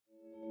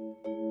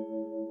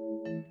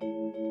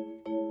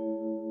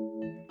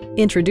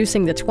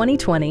Introducing the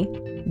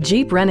 2020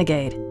 Jeep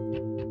Renegade.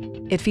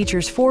 It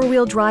features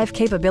four-wheel drive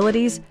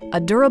capabilities, a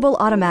durable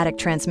automatic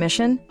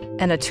transmission,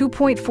 and a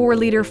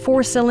 2.4-liter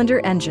four-cylinder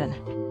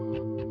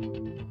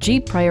engine.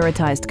 Jeep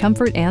prioritized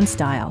comfort and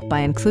style by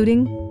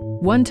including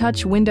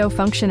one-touch window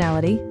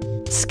functionality,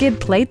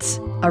 skid plates,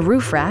 a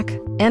roof rack,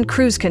 and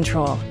cruise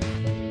control.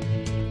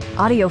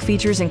 Audio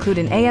features include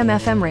an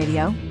AM/FM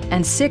radio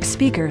and 6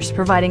 speakers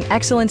providing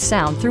excellent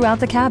sound throughout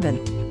the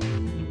cabin.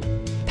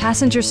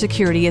 Passenger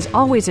security is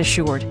always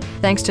assured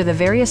thanks to the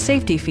various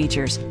safety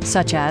features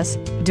such as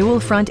dual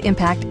front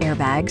impact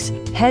airbags,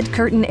 head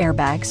curtain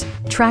airbags,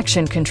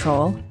 traction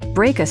control,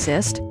 brake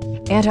assist,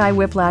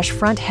 anti-whiplash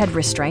front head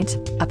restraints,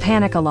 a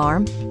panic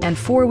alarm, and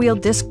 4-wheel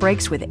disc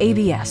brakes with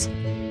ABS.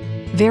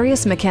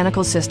 Various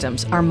mechanical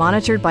systems are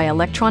monitored by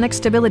electronic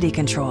stability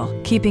control,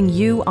 keeping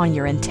you on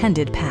your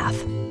intended path.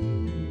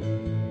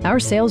 Our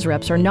sales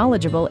reps are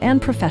knowledgeable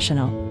and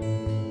professional.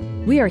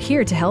 We are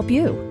here to help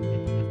you.